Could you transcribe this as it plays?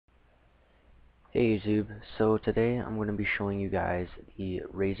Hey YouTube, so today I'm going to be showing you guys the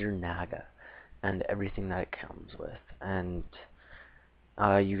Razer Naga and everything that it comes with. And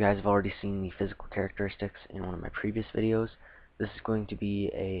you guys have already seen the physical characteristics in one of my previous videos. This is going to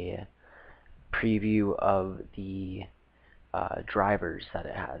be a preview of the drivers that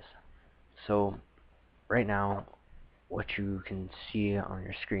it has. So right now, what you can see on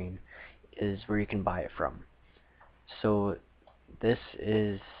your screen is where you can buy it from. So this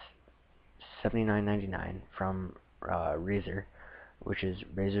is $79.99 from Razer, which is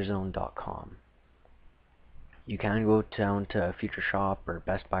razerzone.com. You can go down to Future Shop or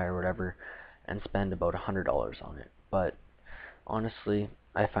Best Buy or whatever and spend about $100 on it, but honestly,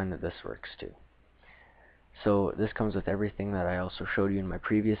 I find that this works too. So this comes with everything that I also showed you in my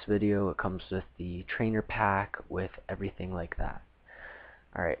previous video. It comes with the trainer pack with everything like that.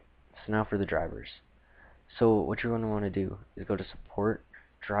 Alright, so now for the drivers. So what you're going to want to do is go to support,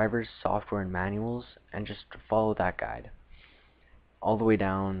 drivers, software, and manuals, and just follow that guide all the way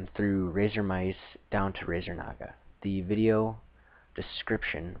down through Razer Mice down to Razer Naga. The video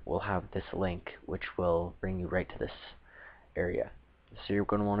description will have this link which will bring you right to this area. So you're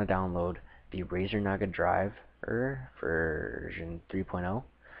going to want to download the Razer Naga driver version 3.0.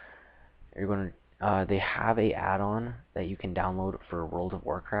 You're going to they have a add-on that you can download for World of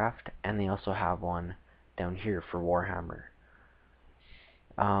Warcraft, and they also have one down here for Warhammer.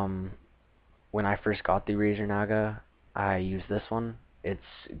 When I first got the Razer Naga, I used this one. It's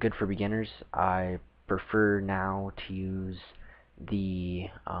good for beginners. I prefer now to use the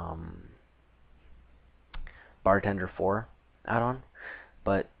Bartender 4 add-on,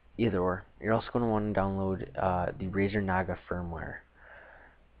 but either or. You're also going to want to download the Razer Naga Firmware.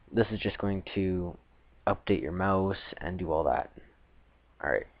 This is just going to update your mouse and do all that.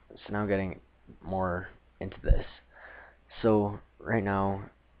 Alright, so now getting more into this. So right now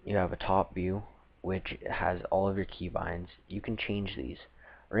you have a top view which has all of your keybinds. You can change these.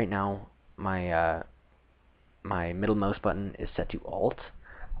 Right now my my middle mouse button is set to Alt.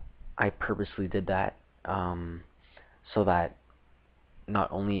 I purposely did that so that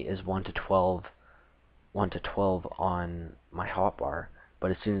not only is 1 to 12 on my hotbar,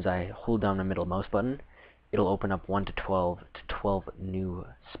 but as soon as I hold down the middle mouse button, it'll open up 1 to 12 new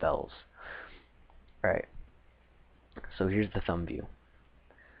spells. Alright, so here's the thumb view.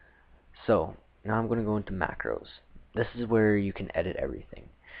 So now I'm going to go into macros. This is where you can edit everything.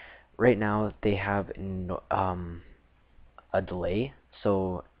 Right now they have a delay,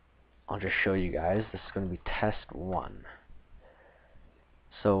 so I'll just show you guys. This is going to be test 1.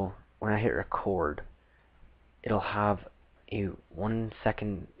 So when I hit record, it'll have a 1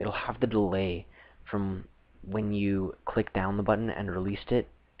 second, it'll have the delay from when you click down the button and released it,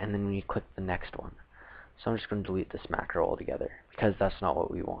 and then when you click the next one. So I'm just going to delete this macro altogether, because that's not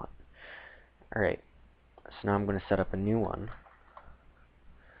what we want. Alright, so now I'm going to set up a new one.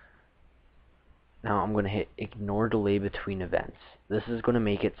 Now I'm going to hit ignore delay between events. This is going to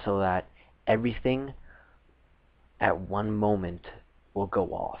make it so that everything at one moment will go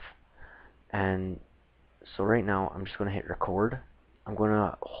off. And so right now I'm just going to hit record. I'm going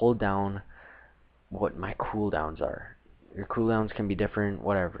to hold down what my cooldowns are. Your cooldowns can be different,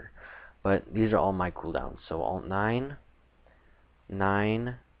 whatever. But these are all my cooldowns. So Alt 9,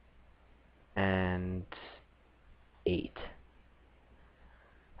 9, and 8.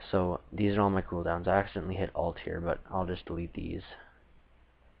 So these are all my cooldowns. I accidentally hit Alt here, but I'll just delete these.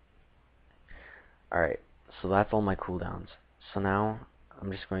 Alright, so that's all my cooldowns. So now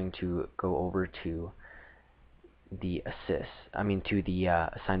I'm just going to go over to the to the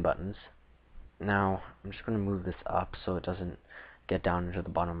assign buttons. Now I'm just going to move this up so it doesn't get down into the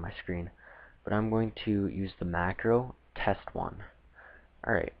bottom of my screen. But I'm going to use the macro test 1.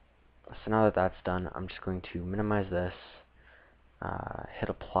 Alright, so now that that's done, I'm just going to minimize this, hit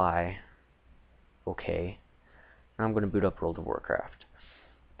apply, OK. Now I'm going to boot up World of Warcraft.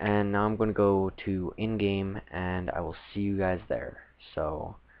 And now I'm going to go to in-game, and I will see you guys there.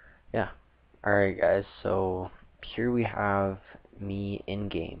 So, yeah. Alright guys, so here we have me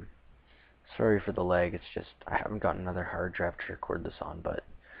in-game. Sorry for the lag, it's just I haven't got another hard drive to record this on, but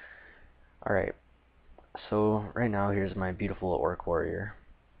alright. So right now here's my beautiful orc warrior.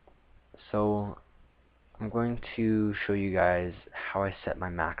 So I'm going to show you guys how I set my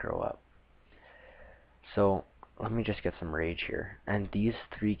macro up. So let me just get some rage here. And these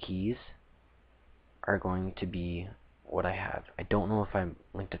 3 keys are going to be what I have. I don't know if I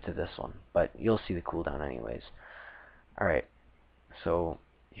linked it to this one, but you'll see the cooldown anyways. Alright, so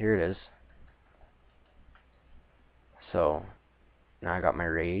here it is. So now I got my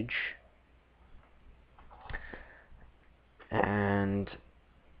rage. And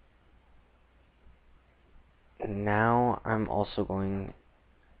Now I'm also going,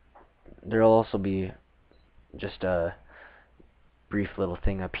 there'll also be just a brief little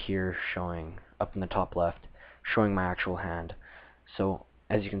thing up here showing, up in the top left, showing my actual hand. So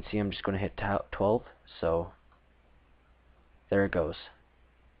as you can see, I'm just going to hit 12, so there it goes.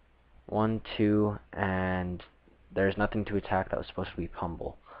 1, 2, and there's nothing to attack. That was supposed to be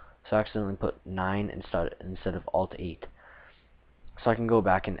pummel. So I accidentally put 9 instead of Alt 8. So I can go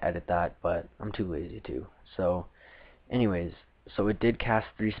back and edit that, but I'm too lazy to. So anyways, so it did cast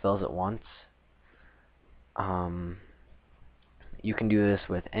 3 spells at once. You can do this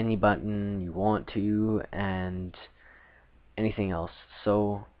with any button you want to, and anything else.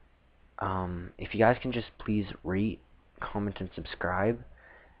 So if you guys can just please rate, comment, and subscribe,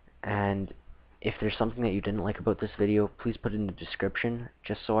 and if there's something that you didn't like about this video, please put it in the description,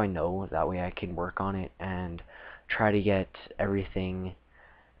 just so I know. That way I can work on it and try to get everything,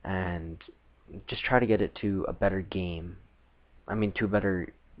 and just try to get it to a better game. I mean, to a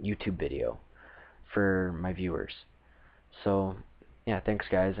better YouTube video for my viewers. So yeah, thanks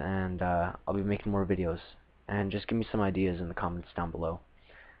guys, and I'll be making more videos. And just give me some ideas in the comments down below.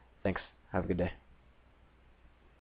 Thanks. Have a good day.